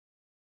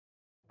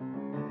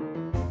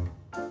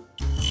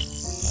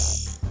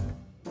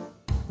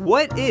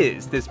What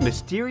is this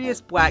mysterious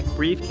black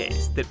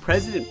briefcase that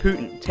President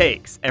Putin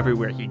takes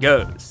everywhere he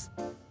goes?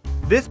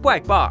 This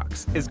black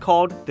box is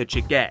called the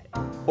Cheget,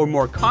 or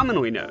more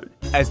commonly known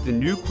as the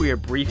nuclear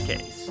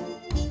briefcase.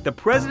 The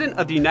President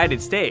of the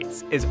United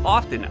States is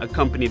often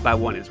accompanied by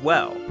one as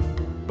well,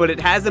 but it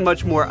has a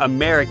much more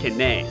American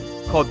name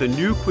called the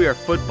nuclear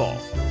football.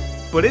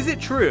 But is it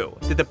true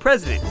that the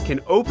President can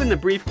open the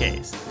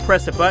briefcase,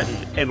 press a button,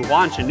 and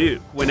launch a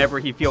nuke whenever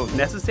he feels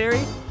necessary?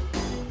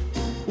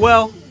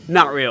 Well,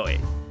 not really.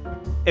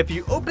 If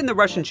you open the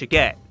Russian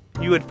Cheget,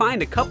 you would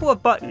find a couple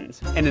of buttons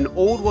and an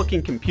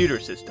old-looking computer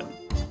system.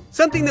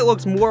 Something that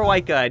looks more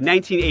like a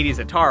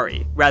 1980s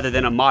Atari rather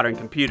than a modern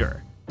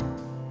computer.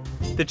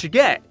 The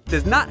Cheget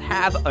does not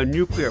have a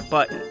nuclear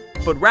button,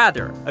 but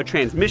rather a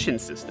transmission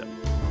system.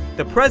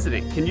 The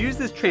President can use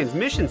this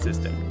transmission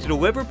system to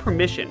deliver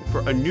permission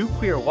for a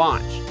nuclear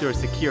launch through a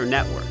secure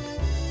network.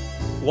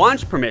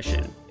 Launch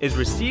permission is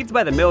received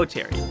by the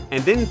military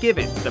and then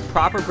given to the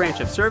proper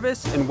branch of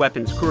service and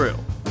weapons crew.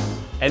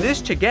 And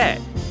this Cheget,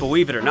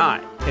 believe it or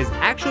not, has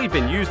actually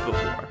been used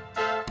before.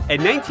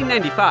 In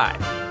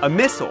 1995, a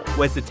missile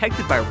was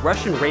detected by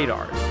Russian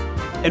radars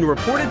and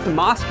reported to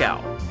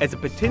Moscow as a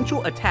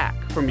potential attack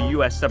from a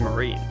US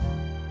submarine.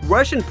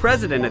 Russian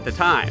president at the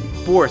time,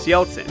 Boris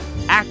Yeltsin,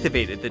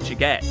 activated the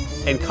Cheget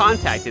and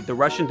contacted the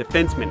Russian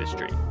Defense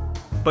Ministry.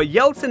 But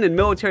Yeltsin and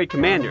military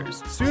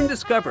commanders soon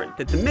discovered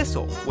that the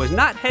missile was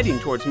not heading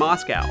towards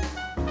Moscow,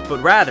 but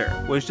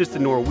rather was just a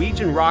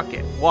Norwegian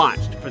rocket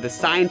launched for the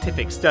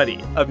scientific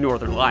study of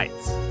northern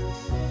lights.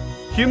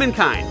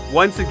 Humankind,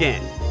 once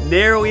again,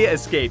 narrowly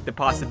escaped the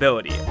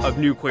possibility of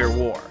nuclear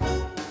war.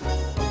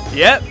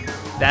 Yep,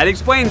 that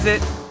explains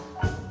it.